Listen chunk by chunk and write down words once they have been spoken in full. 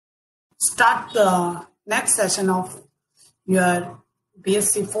start the next session of your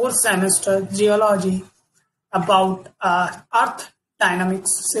BSc fourth semester geology about Earth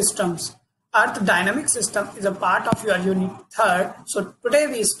dynamics systems. Earth dynamic system is a part of your unit third. So today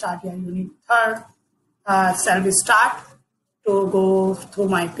we start your unit third. Shall we start to go through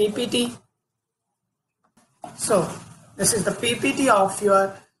my PPT? So this is the PPT of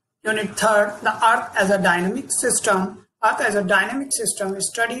your unit third, the Earth as a dynamic system. Earth as a dynamic system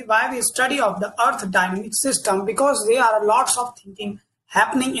study. Why we study of the Earth dynamic system? Because there are lots of thinking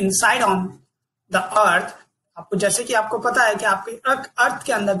happening inside on the Earth. आपको जैसे कि आपको पता है कि आपके अर्थ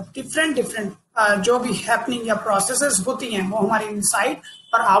के अंदर डिफरेंट जो भी हैपनिंग या प्रोसेसेस होती हैं वो हमारे इनसाइड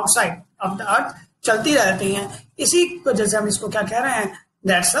और आउटसाइड ऑफ द अर्थ चलती रहती हैं. इसी वजह से हम इसको क्या कह रहे हैं?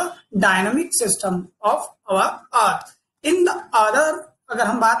 That's a dynamic system of our earth. In the other अगर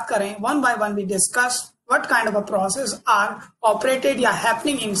हम बात करें one by one we discuss what kind of a process are operated या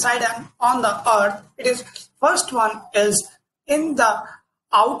happening inside and on the earth. It is first one is in the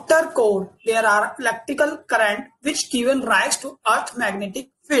outer core there are electrical current which given rise to earth magnetic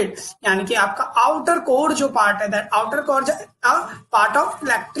field. यानी कि आपका outer core जो part है that outer core a part of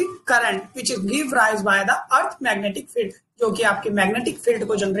electric current which is give rise by the earth magnetic field जो कि आपके magnetic field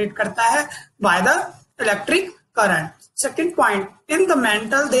को generate करता है by the electric current. Second point, in the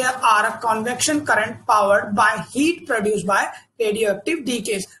mantle there are a convection current powered by heat produced by radioactive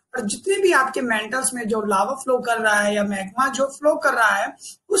decays. और जितने भी आपके मेंटल्स में जो लावा फ्लो कर रहा है या मैग्मा जो फ्लो कर रहा है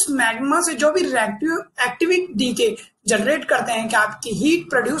उस मैग्मा से जो भी रिएक्टिव डीके जनरेट करते हैं कि आपकी हीट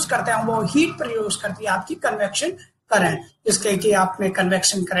प्रोड्यूस करते हैं वो हीट प्रोड्यूस करती है आपकी कन्वेक्शन करंट, जिसके कि आपने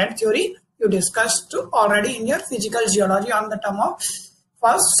convection current theory you discussed already in your physical geology on the term of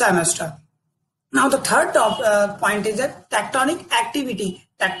first semester. Now the third point is that tectonic activity.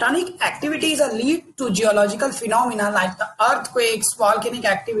 Tectonic activity is a lead to geological phenomena like the earthquakes, volcanic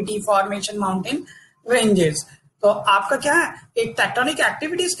activity, formation, mountain ranges. तो आपका क्या है एक tectonic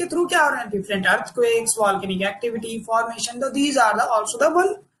activities के through क्या हो रहा है? Different earthquakes, volcanic activity, formation. So these are the also the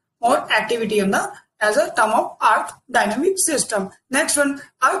one more activity in the as a term of earth dynamic system. Next one,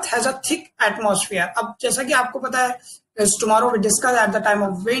 earth has a thick atmosphere. अब जैसा कि आपको पता है tomorrow we discuss at the time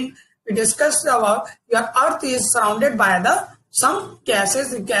of wind. We discussed about your earth is surrounded by the some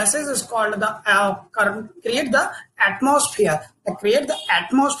gases. The gases is called the create the atmosphere. They create the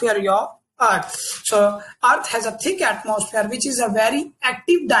atmosphere your earth. So earth has a thick atmosphere which is a very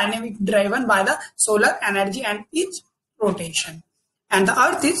active dynamic driven by the solar energy and its rotation. And the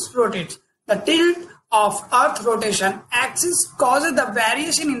earth is rotates. The tilt of earth rotation axis causes the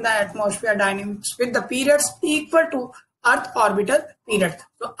variation in the atmosphere dynamics with the periods equal to earth orbital period.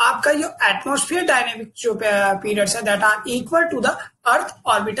 तो आपका जो atmosphere dynamic जो periods है that are equal to the earth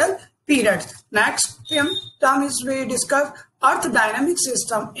orbital period. Next term is we discuss earth dynamic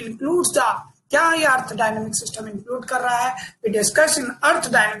system includes the क्या ये अर्थ dynamic system include कर रहा है? We discuss in earth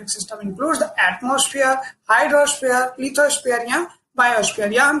dynamic system includes the atmosphere, hydrosphere, lithosphere या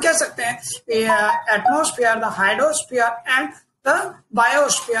biosphere. या हम कह सकते हैं atmosphere, the hydrosphere and the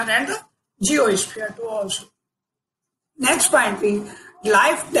biosphere and the जियोस्फेयर to also. Next point,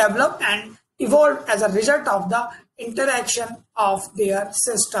 life developed and evolved as a result of the interaction of their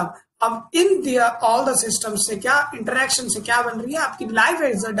system. अब in their all the systems से क्या interaction से क्या बन रही है? आपकी life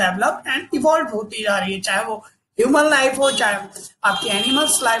is developed and evolved होती जा रही है, चाहे वो human life हो, चाहे आपकी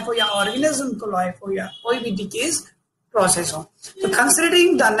animals life हो या organism को life हो या कोई भी disease process हो. So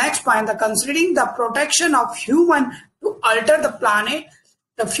considering the next point, considering the protection of human to alter the planet.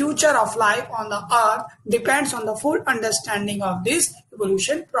 The future of life on the earth depends on the full understanding of this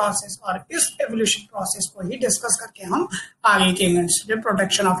evolution process. और इस evolution process को ही discuss करके हम आगे के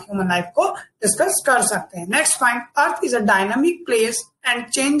protection of human life को discuss कर सकते हैं. Next point, earth is a dynamic place and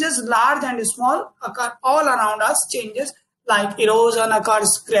changes large and small occur all around us. Changes like erosion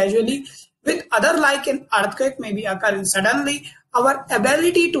occurs gradually with other like an earthquake may be occurring suddenly. Our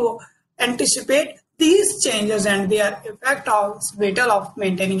ability to anticipate these changes and their effect is vital of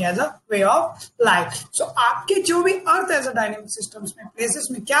maintaining as a way of life. So आपके जो भी earth as a dynamic systems में places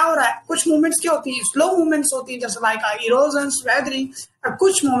में क्या हो रहा है? कुछ मूवमेंट्स क्या होती हैं? स्लो मूवमेंट्स होती हैं जैसे लाइक इरोजन्स, वेदरिंग. और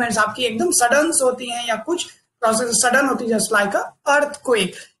कुछ मूवमेंट्स आपकी एकदम सडन होती हैं या कुछ प्रोसेस सडन होती है जैसे लाइक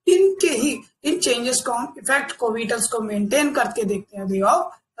अर्थक्वेक. इनके ही इन चेंजेस को हम इफेक्ट को विटल्स को मेंटेन करके देखते हैं वे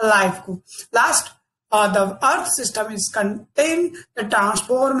ऑफ लाइफ को. Last the earth system is contained the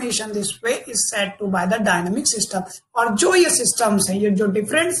transformation this way is said to by the dynamic system. और जो ये systems है, ये जो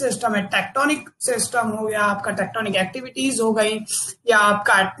different system है, tectonic system हो गया, आपका tectonic activities हो गई या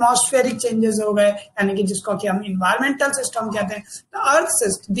आपका atmospheric changes हो गए यानी कि जिसको कि हम environmental system कहते हैं. The earth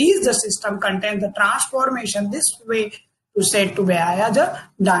system, these the system contain the transformation this way to said to be as a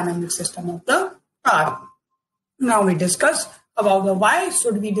dynamic system of the earth. Now we discuss about the why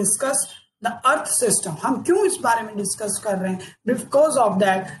should we discuss the earth system. हम क्यों इस बारे में discuss कर रहे हैं? Because of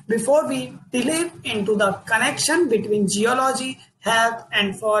that, before we delve into the connection between geology, health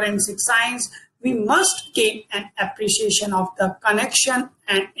and forensic science, we must gain an appreciation of the connection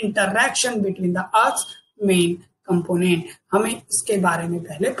and interaction between the earth's main component. हमें इसके बारे में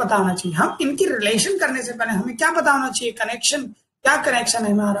पहले पता होना चाहिए. हम इनकी रिलेशन करने से पहले हमें क्या पता होना चाहिए? कनेक्शन, क्या कनेक्शन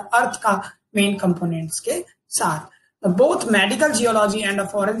है हमारा अर्थ का मेन कंपोनेंट्स के साथ. Both medical geology and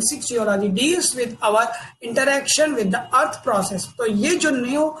forensic geology deals with our interaction with the earth process. तो ये जो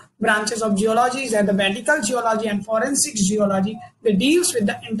new branches of geology है, the medical geology and forensic geology, they deals with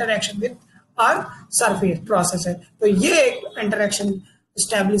the interaction with earth surface process है. तो ये एक interaction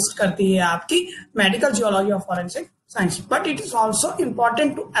establish करती है आपकी medical geology और forensic science. But it is also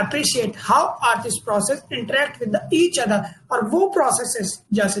important to appreciate how earth's process interact with each other. और वो processes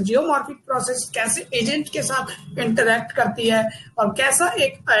जैसे geomorphic process कैसे agent के साथ interact करती है और कैसा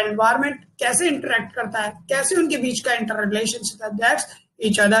एक environment कैसे interact करता है, कैसे उनके बीच का interrelationship है, that's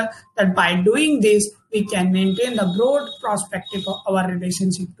each other, that by doing this we can maintain the broad perspective of our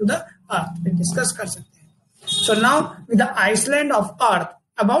relationship to the earth. We discuss कर सकते हैं. So now with the Iceland of earth,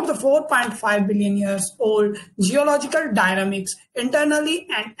 about the 4.5 billion years old geological dynamics internally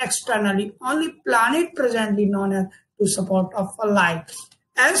and externally, only planet presently known as to support of life.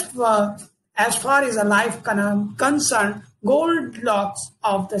 As far as a life concerned, Goldilocks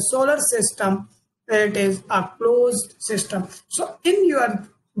of the solar system, it is a closed system. So in your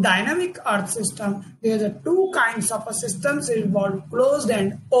dynamic earth system, there are two kinds of a systems involved: closed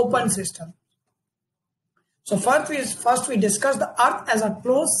and open system. So first we discuss the earth as a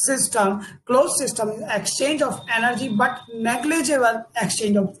closed system. Closed system is exchange of energy but negligible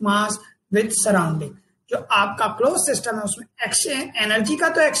exchange of mass with surrounding. जो आपका closed system है उसमें exchange energy का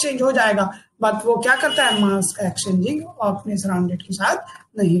तो exchange हो जाएगा, but वो क्या करता है? mass का exchanging और अपने surrounded के साथ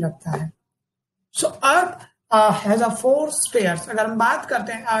नहीं रखता है. So earth has a 4 spheres. अगर हम बात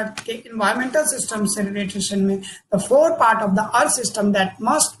करते हैं अर्थ के environmental system से रिलेशन में, the 4 part of the earth system that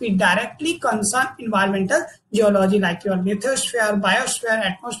must be directly concerned environmental geology, like your lithosphere, biosphere,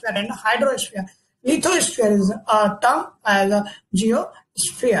 atmosphere and hydrosphere. Lithosphere is a term as a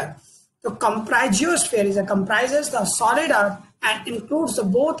geosphere. So geosphere is comprises the solid earth and includes the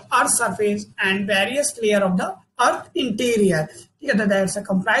both earth surface and various layer of the earth interior. There is a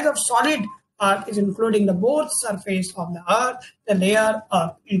comprise of solid earth is including the both surface of the earth, the layer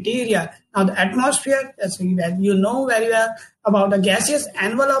of interior. Now the atmosphere, as you know very well about the gaseous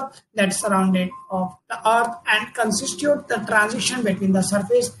envelope that surrounded of the earth and constitute the transition between the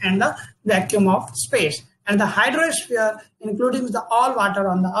surface and the vacuum of space. And the hydrosphere including the all water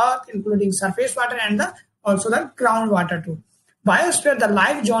on the earth, including surface water and also the groundwater too. Biosphere, the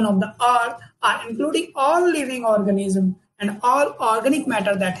life zone of the earth, are including all living organisms and all organic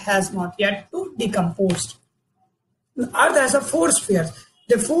matter that has not yet to decomposed. The earth has a 4 spheres.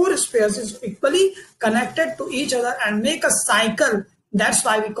 The 4 spheres is equally connected to each other and make a cycle. That's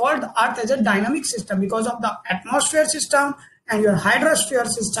why we call the earth as a dynamic system, because of the atmosphere system and your hydrosphere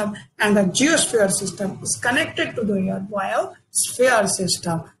system and the geosphere system is connected to your biosphere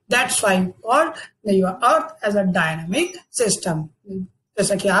system. That's why we call your earth as a dynamic system.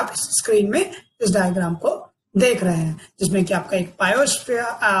 जैसा कि आप इस screen में इस diagram को देख रहे हैं, जिसमें कि आपका एक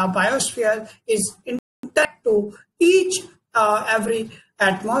biosphere is intact to each every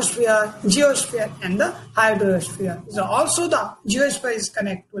atmosphere, geosphere and the hydrosphere. So also the geosphere is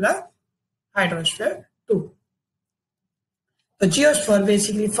connected to the hydrosphere too. The geosphere,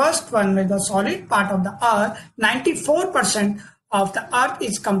 basically first one with the solid part of the earth, 94% of the earth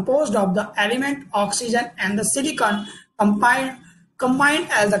is composed of the element oxygen and the silicon combined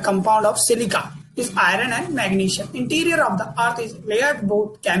as a compound of silica is iron and magnesium. Interior of the earth is layered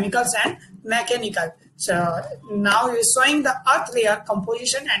both chemicals and mechanical. So now we are showing the earth layer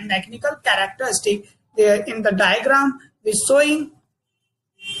composition and mechanical characteristic. There in the diagram we are showing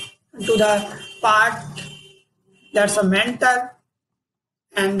to the part that's a mantle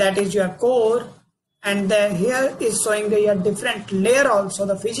and that is your core, and then here is showing the different layer also,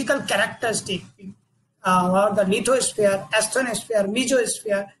 the physical characteristic or the lithosphere, asthenosphere,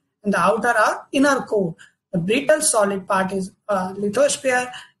 mesosphere, and the outer or inner core. The brittle solid part is lithosphere,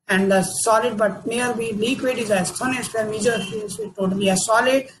 and the solid but nearly liquid is asthenosphere. Mesosphere is totally a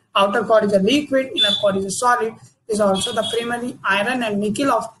solid, outer core is a liquid, inner core is a solid. Is also the primary iron and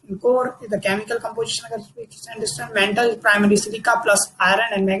nickel of core is the chemical composition. Understand, mantle is primary silica plus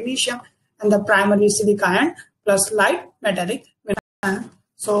iron and magnesium, and the primary silica and plus light metallic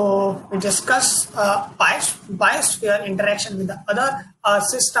So we discuss biosphere interaction with the other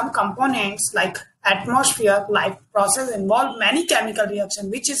system components like atmosphere. Life process involve many chemical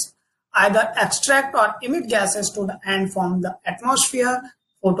reaction which is either extract or emit gases to the end from the atmosphere.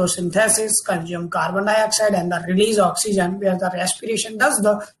 Photosynthesis consume carbon dioxide and the release oxygen, where the respiration does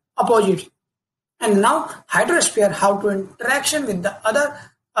the opposite. And now hydrosphere, how to interaction with the other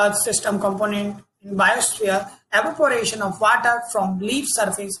earth system component in biosphere, evaporation of water from leaf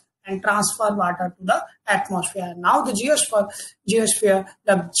surface and transfer water to the atmosphere. Now the geosphere,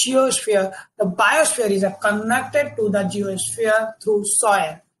 the biosphere is connected to the geosphere through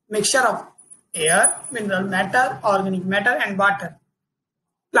soil, mixture of air, mineral matter, organic matter and water.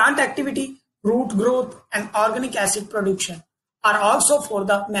 Plant activity, root growth and organic acid production are also for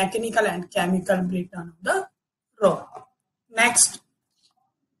the mechanical and chemical breakdown of the rock. Next,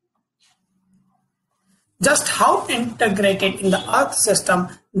 just how integrated in the Earth system,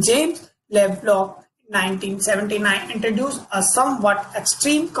 James Lovelock 1979 introduced a somewhat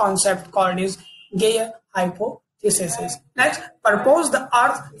extreme concept called as Gaia hypothesis. Next, propose the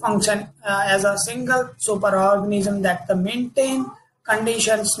Earth function as a single superorganism that maintain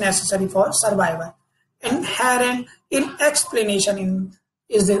conditions necessary for survival. Inherent in explanation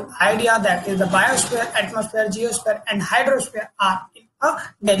is the idea that is the biosphere, atmosphere, geosphere, and hydrosphere are in a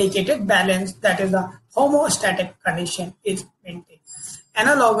dedicated balance, that is the homeostatic condition is maintained.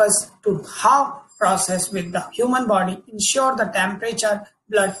 Analogous to how process with the human body ensure the temperature,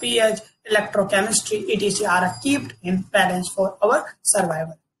 blood pH, electrochemistry, etc. are kept in balance for our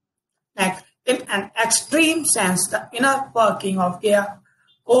survival. Next, in an extreme sense, the inner working of air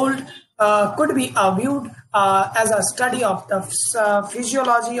could be viewed as a study of the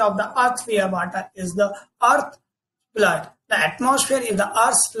physiology of the earth, where water is the earth blood, the atmosphere is the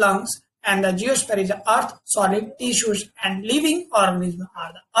earth's lungs, and the geosphere is the earth solid tissues, and living organisms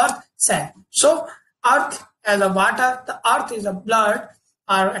are the earth cell. So earth as a water, the earth is a blood,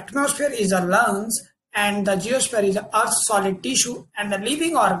 our atmosphere is the lungs, and the geosphere is the earth solid tissue, and the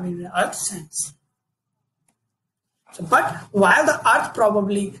living organism is the earth cells. So, but while the earth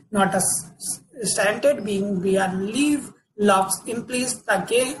probably not a sentient being, we are live loves implies the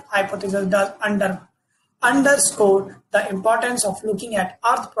Gay hypothesis does underscore the importance of looking at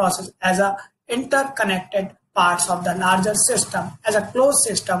earth process as a interconnected parts of the larger system. As a closed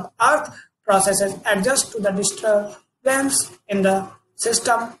system, earth processes adjust to the disturbance in the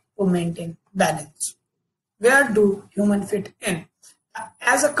system to maintain balance. Where do humans fit in?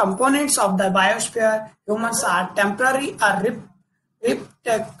 As a components of the biosphere, humans are temporary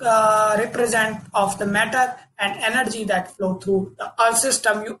represent of the matter and energy that flow through the earth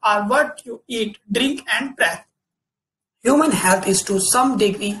system. You are what you eat, drink and breathe. Human health is to some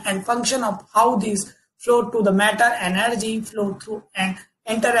degree and function of how these flow to the matter and energy flow through and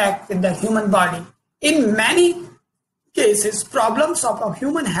interact with the human body. In many cases, problems of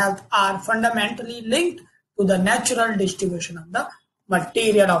human health are fundamentally linked to the natural distribution of the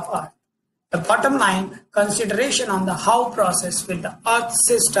material of earth. The bottom line consideration on the how process with the earth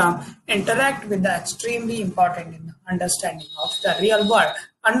system interact with the extremely important in the understanding of the real world.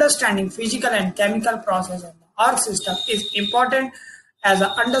 Understanding physical and chemical process of the earth system is important as a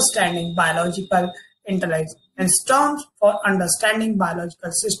understanding biological intelligence. And terms for understanding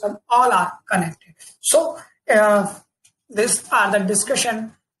biological system all are connected. So these are the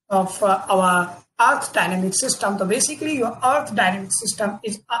discussion of our Earth dynamic system. So basically your Earth dynamic system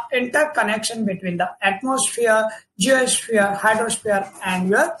is an interconnection between the atmosphere, geosphere, hydrosphere and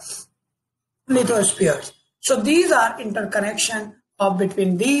your lithospheres. So these are interconnection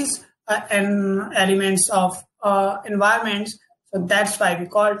between these elements of environments. So that's why we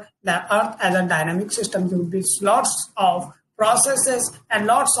call the Earth as a dynamic system. There will be lots of processes and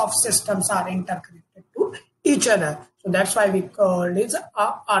lots of systems are interconnected to each other. So that's why we call it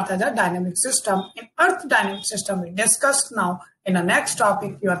Earth as a dynamic system. In Earth dynamic system, we discussed now in the next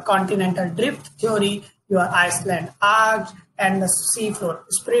topic your continental drift theory, your Iceland arcs, and the seafloor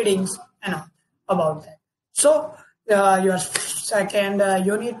spreadings and all about that. So your second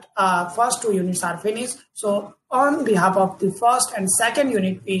unit, first two units are finished. So on behalf of the first and second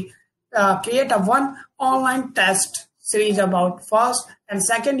unit, we create a one online test series about first and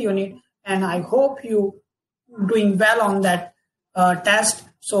second unit, and I hope you doing well on that test.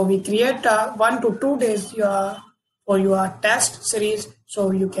 So we create 1 to 2 days for your test series,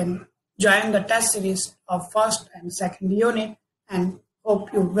 so you can join the test series of first and second unit, and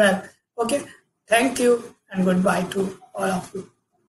hope you well. Okay, thank you and goodbye to all of you.